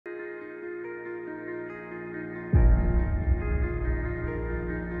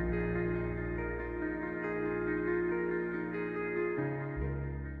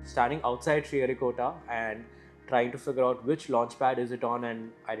standing outside Sriharikota and trying to figure out which launch pad is it on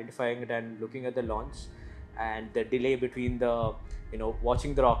and identifying it and looking at the launch and the delay between the,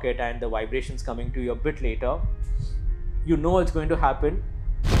 watching the rocket and the vibrations coming to you a bit later, you know it's going to happen,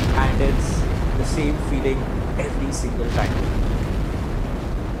 and it's the same feeling every single time.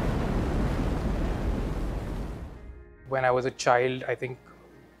 When I was a child, I think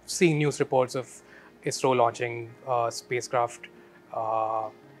seeing news reports of ISRO launching spacecraft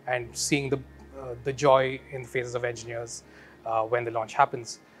and seeing the joy in the faces of engineers when the launch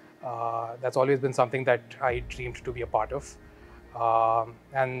happens, that's always been something that I dreamed to be a part of.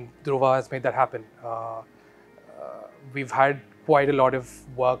 And Dhruva has made that happen. We've had quite a lot of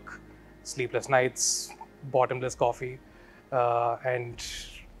work, sleepless nights, bottomless coffee, and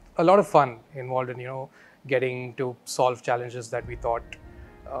a lot of fun involved in getting to solve challenges that we thought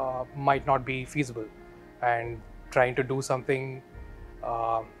might not be feasible, and trying to do something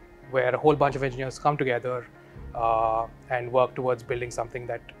where a whole bunch of engineers come together and work towards building something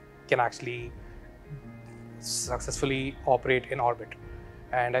that can actually successfully operate in orbit.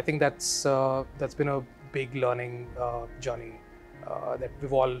 And I think that's been a big learning journey that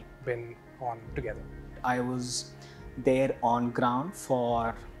we've all been on together. I was there on ground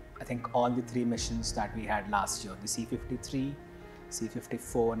for, I think, all the 3 missions that we had last year, the C53,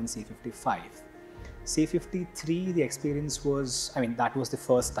 C54 and C55. C53, the experience was, that was the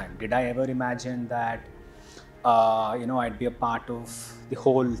first time. Did I ever imagine that, I'd be a part of the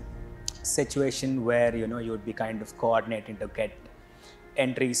whole situation where, you would be kind of coordinating to get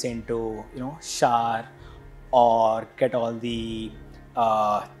entries into, SHAR, or get all the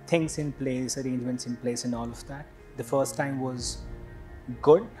things in place, arrangements in place and all of that. The first time was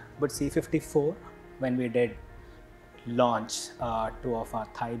good, but C54, when we did launch 2 of our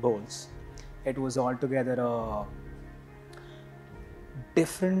Thybolts, it was altogether a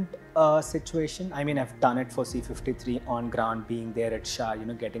different situation. I've done it for C53 on ground, being there at SHAR,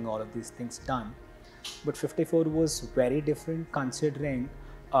 getting all of these things done. But 54 was very different, considering,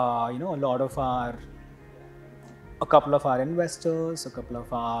 a couple of our investors, a couple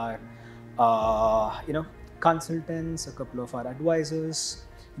of our, consultants, a couple of our advisors,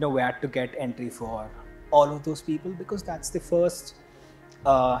 we had to get entry for all of those people, because that's the first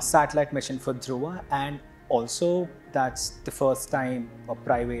satellite mission for Dhruva, and also that's the first time a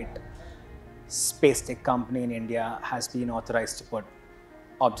private space tech company in India has been authorized to put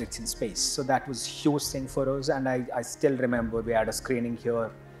objects in space. So that was a huge thing for us, and I still remember we had a screening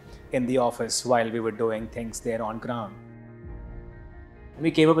here in the office while we were doing things there on ground.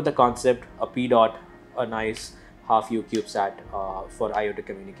 We came up with the concept, a P-dot, a nice half-U CubeSat for IoT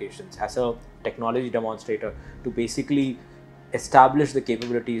communications as a technology demonstrator to basically establish the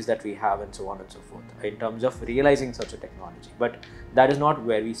capabilities that we have and so on and so forth in terms of realizing such a technology. But that is not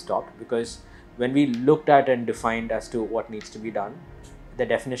where we stopped, because when we looked at and defined as to what needs to be done, the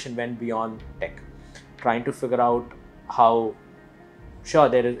definition went beyond tech, trying to figure out how, sure,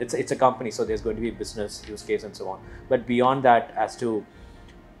 it's a company, so there's going to be a business use case and so on, but beyond that, as to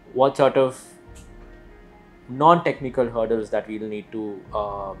what sort of non-technical hurdles that we'll need to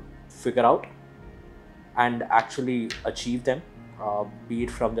figure out and actually achieve them, be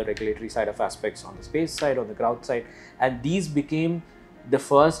it from the regulatory side of aspects, on the space side, on the ground side. And these became the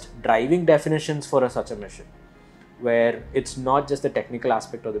first driving definitions for such a mission, where it's not just the technical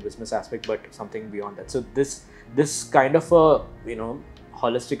aspect or the business aspect, but something beyond that. So this kind of a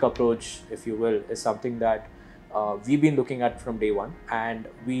holistic approach, if you will, is something that we've been looking at from day one, and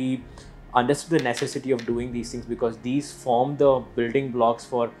we understood the necessity of doing these things because these form the building blocks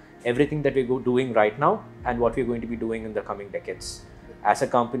for everything that we're doing right now and what we're going to be doing in the coming decades as a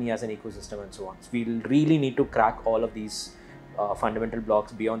company, as an ecosystem and so on. So we'll really need to crack all of these fundamental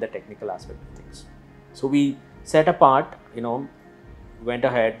blocks beyond the technical aspect of things. So we set apart, went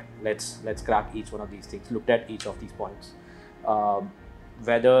ahead, let's crack each one of these things, looked at each of these points,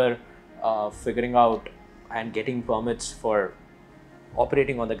 whether figuring out and getting permits for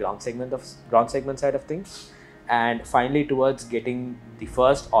operating on the ground segment side of things, and finally towards getting the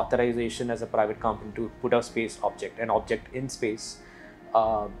first authorization as a private company to put an object in space,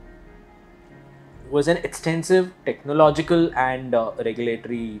 was an extensive technological and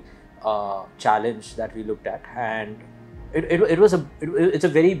regulatory challenge that we looked at, and it's a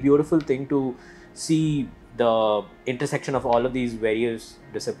very beautiful thing to see the intersection of all of these various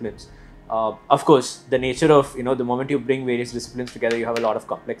disciplines. Of course, the nature of the moment you bring various disciplines together, you have a lot of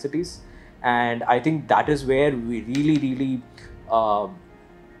complexities, and I think that is where we really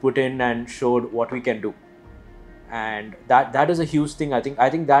put in and showed what we can do. and that is a huge thing. I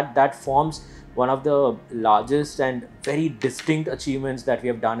think that forms one of the largest and very distinct achievements that we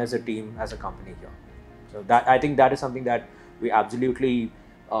have done as a team, as a company here. So that, I think that is something that we absolutely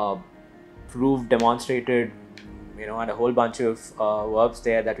proved, demonstrated, and a whole bunch of works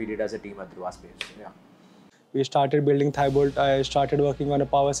there that we did as a team at Dhruva Space. Yeah. We started building Thybolt. I started working on a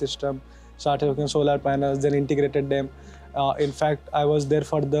power system, started working on solar panels, then integrated them. In fact, I was there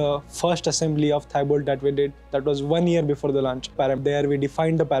for the first assembly of Thybolt that we did. That was 1 year before the launch. There we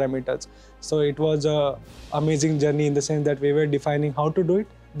defined the parameters. So it was an amazing journey in the sense that we were defining how to do it,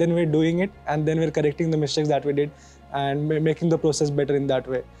 then we're doing it, and then we're correcting the mistakes that we did and making the process better in that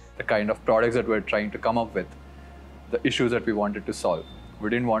way. The kind of products that we're trying to come up with, the issues that we wanted to solve. We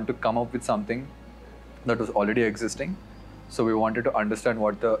didn't want to come up with something that was already existing. So we wanted to understand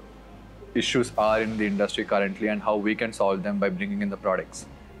what the issues are in the industry currently and how we can solve them by bringing in the products.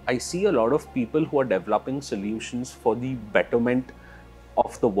 I see a lot of people who are developing solutions for the betterment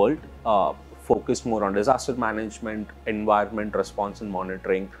of the world, focused more on disaster management, environment response and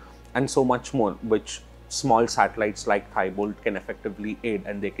monitoring, and so much more, which small satellites like Thybolt can effectively aid,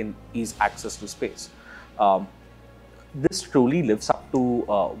 and they can ease access to space. This truly lives up to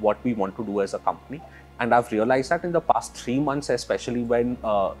what we want to do as a company. And I've realized that in the past 3 months, especially when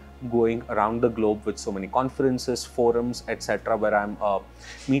going around the globe with so many conferences, forums, etc., where I'm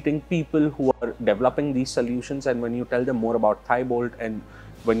meeting people who are developing these solutions, and when you tell them more about Thybolt, and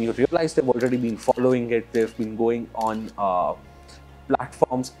when you realize they've already been following it, they've been going on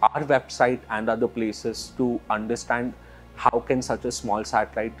platforms, our website and other places to understand how can such a small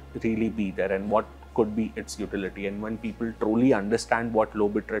satellite really be there and what could be its utility. And when people truly understand what low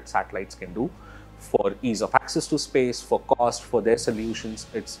bitrate satellites can do for ease of access to space, for cost, for their solutions,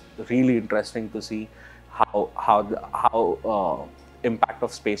 it's really interesting to see how impact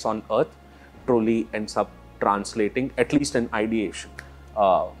of space on Earth truly ends up translating, at least in ideation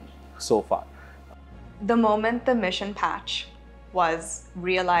so far. The moment the mission patch was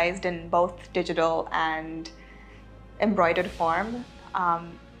realized in both digital and embroidered form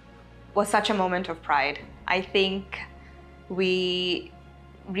was such a moment of pride. I think we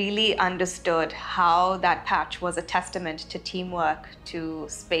really understood how that patch was a testament to teamwork, to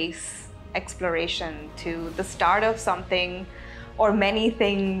space exploration, to the start of something or many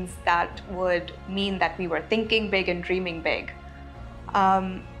things that would mean that we were thinking big and dreaming big.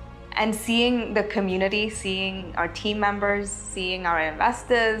 And seeing the community, seeing our team members, seeing our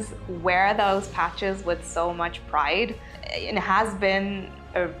investors wear those patches with so much pride, it has been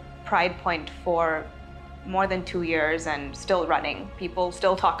a pride point for more than 2 years and still running. People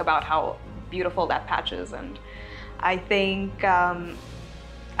still talk about how beautiful that patch is, and I think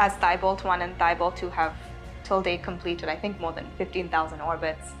as Thybolt-1 and Thybolt-2 have till date completed, I think more than 15,000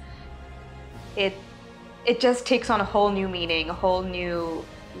 orbits, it just takes on a whole new meaning, a whole new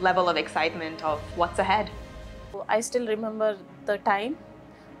level of excitement of what's ahead. I still remember the time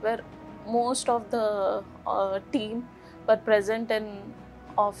where most of the team were present in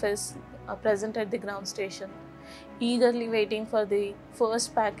office, present at the ground station, eagerly waiting for the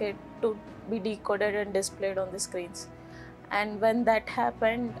first packet to be decoded and displayed on the screens. And when that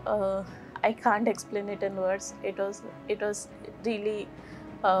happened, I can't explain it in words. It was really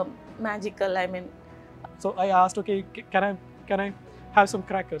magical. I mean, so I asked, okay, can I have some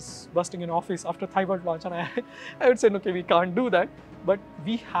crackers bursting in office after Thybolt launch? And I would say, okay, we can't do that. But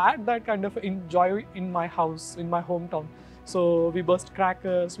we had that kind of enjoy in my house, in my hometown. So we burst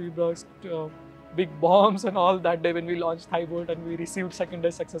crackers, we burst big bombs and all that day when we launched Thybolt, and we received second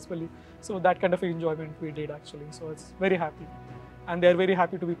day successfully. So that kind of enjoyment we did actually. So it's very happy. And they're very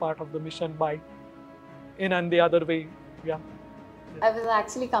happy to be part of the mission by in and the other way. Yeah. I was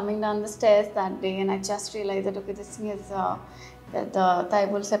actually coming down the stairs that day and I just realized that, okay, this thing is the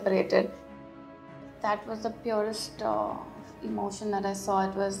Thybolt separated. That was the purest emotion that I saw.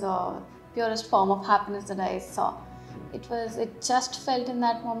 It was the purest form of happiness that I saw. It just felt in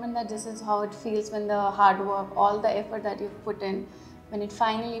that moment that this is how it feels when the hard work, all the effort that you've put in, when it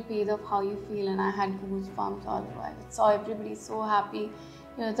finally pays off, how you feel. And I had goosebumps all the while. I saw everybody so happy.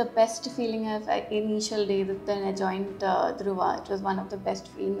 You know, the best feeling of initial day that then I joined Dhruva. It was one of the best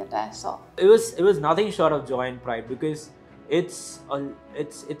feelings that I saw. It was nothing short of joy and pride, because it's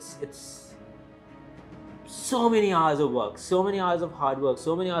so many hours of work, so many hours of hard work,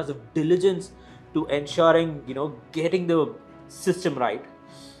 so many hours of diligence to ensuring, getting the system right.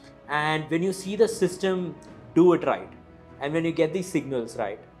 And when you see the system do it right, and when you get these signals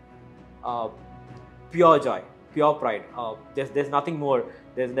right, pure joy, pure pride. There's nothing more.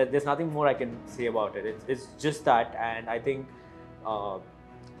 There's nothing more I can say about it. It's just that, and I think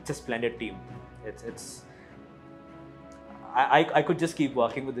it's a splendid team. I could just keep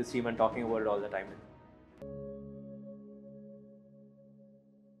working with this team and talking about it all the time.